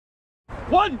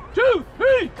1, 2,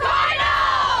 3!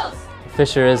 Cardinals!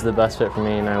 Fisher is the best fit for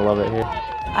me and I love it here.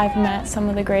 I've met some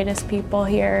of the greatest people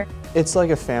here. It's like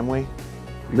a family.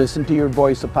 Listen to your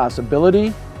voice of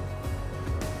possibility.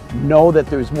 Know that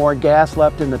there's more gas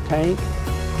left in the tank.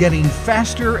 Getting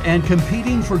faster and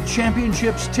competing for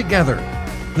championships together.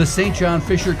 The St. John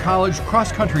Fisher College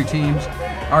cross-country teams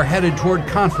are headed toward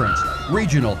conference,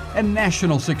 regional, and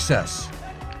national success.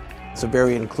 It's a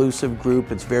very inclusive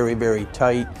group. It's very, very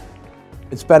tight.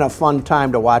 It's been a fun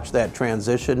time to watch that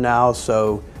transition now,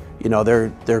 so you know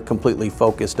they're completely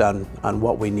focused on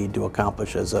what we need to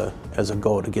accomplish as a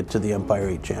goal to get to the Empire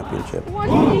 8 Championship.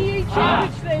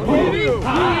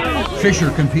 Fisher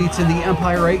competes in the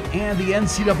Empire 8 and the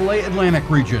NCAA Atlantic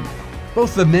Region.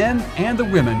 Both the men and the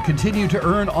women continue to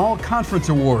earn all conference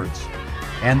awards,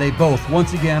 and they both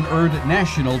once again earned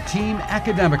national team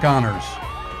academic honors.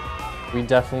 We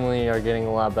definitely are getting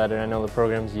a lot better. I know the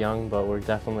program's young, but we're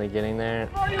definitely getting there.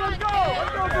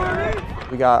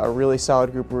 We got a really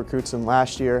solid group of recruits in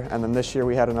last year, and then this year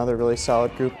we had another really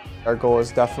solid group. Our goal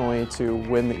is definitely to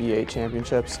win the E8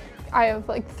 championships. I have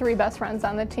like 3 best friends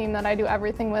on the team that I do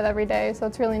everything with every day, so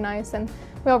it's really nice, and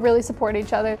we all really support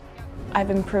each other. I've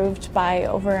improved by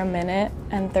over 1 minute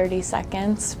and 30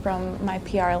 seconds from my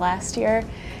PR last year,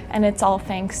 and it's all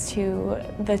thanks to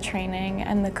the training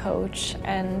and the coach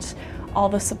and all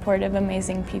the supportive,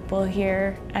 amazing people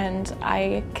here, and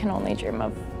I can only dream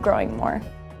of growing more.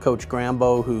 Coach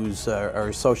Grambo, who's our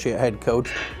associate head coach,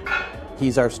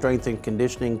 he's our strength and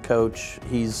conditioning coach.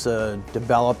 He's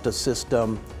developed a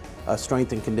system, a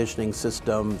strength and conditioning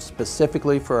system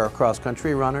specifically for our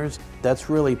cross-country runners. That's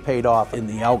really paid off in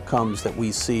the outcomes that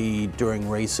we see during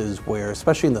races where,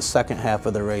 especially in the second half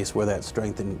of the race, where that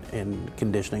strength and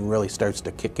conditioning really starts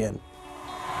to kick in.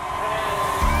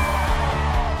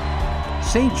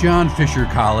 St. John Fisher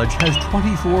College has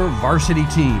 24 varsity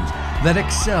teams that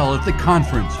excel at the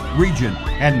conference, region,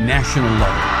 and national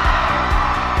level.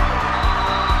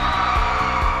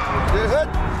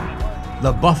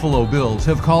 The Buffalo Bills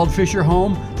have called Fisher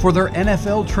home for their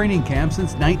NFL training camp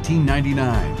since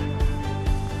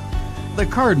 1999. The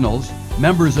Cardinals,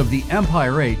 members of the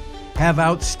Empire 8, have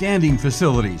outstanding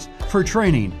facilities for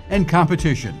training and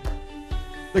competition.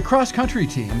 The cross-country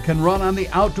team can run on the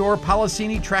outdoor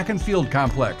Policini Track and Field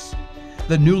Complex,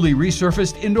 the newly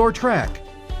resurfaced indoor track,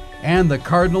 and the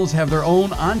Cardinals have their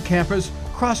own on-campus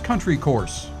cross-country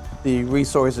course. The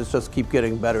resources just keep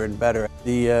getting better and better.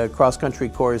 The cross-country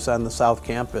course on the South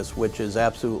Campus, which is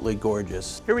absolutely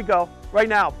gorgeous. Here we go, right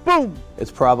now, boom!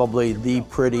 It's probably the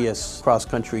prettiest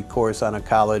cross-country course on a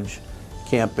college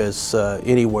campus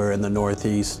anywhere in the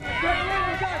Northeast.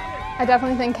 I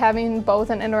definitely think having both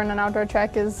an indoor and an outdoor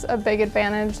track is a big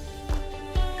advantage.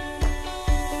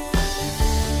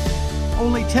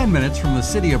 Only 10 minutes from the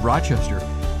city of Rochester,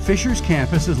 Fisher's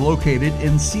campus is located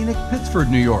in scenic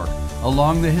Pittsford, New York,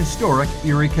 along the historic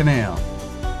Erie Canal.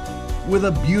 With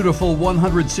a beautiful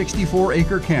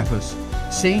 164-acre campus,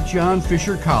 St. John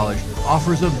Fisher College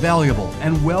offers a valuable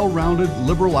and well-rounded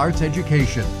liberal arts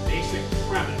education.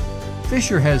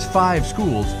 Fisher has 5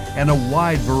 schools and a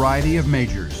wide variety of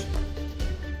majors.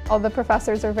 All the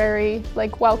professors are very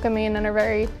welcoming and are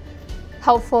very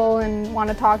helpful and want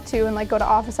to talk to and go to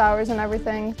office hours and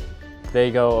everything.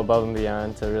 They go above and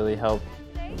beyond to really help.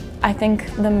 I think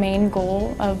the main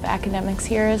goal of academics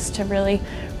here is to really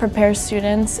prepare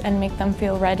students and make them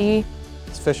feel ready.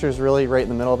 Fisher's really right in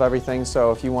the middle of everything,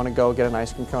 so if you want to go get an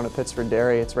ice cream cone at Pittsford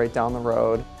Dairy, it's right down the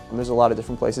road. And there's a lot of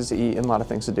different places to eat and a lot of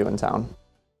things to do in town.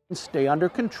 Stay under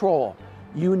control.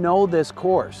 You know this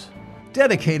course.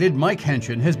 Dedicated Mike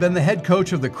Henshin has been the head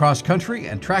coach of the cross-country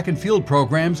and track and field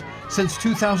programs since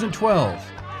 2012,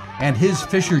 and his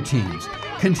Fisher teams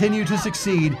continue to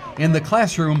succeed in the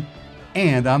classroom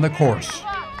and on the course.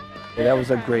 That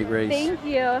was a great race. Thank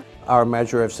you. Our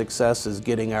measure of success is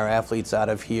getting our athletes out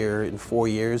of here in 4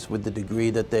 years with the degree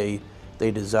that they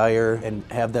desire and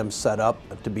have them set up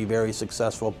to be very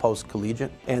successful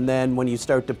post-collegiate. And then when you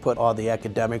start to put all the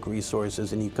academic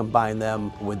resources and you combine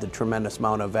them with the tremendous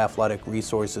amount of athletic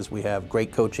resources we have,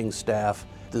 great coaching staff,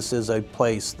 this is a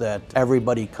place that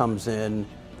everybody comes in,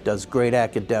 does great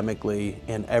academically,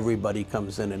 and everybody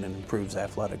comes in and improves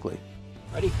athletically.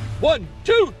 Ready? 1,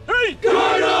 2, 3,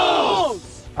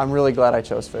 Cardinals! I'm really glad I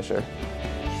chose Fisher.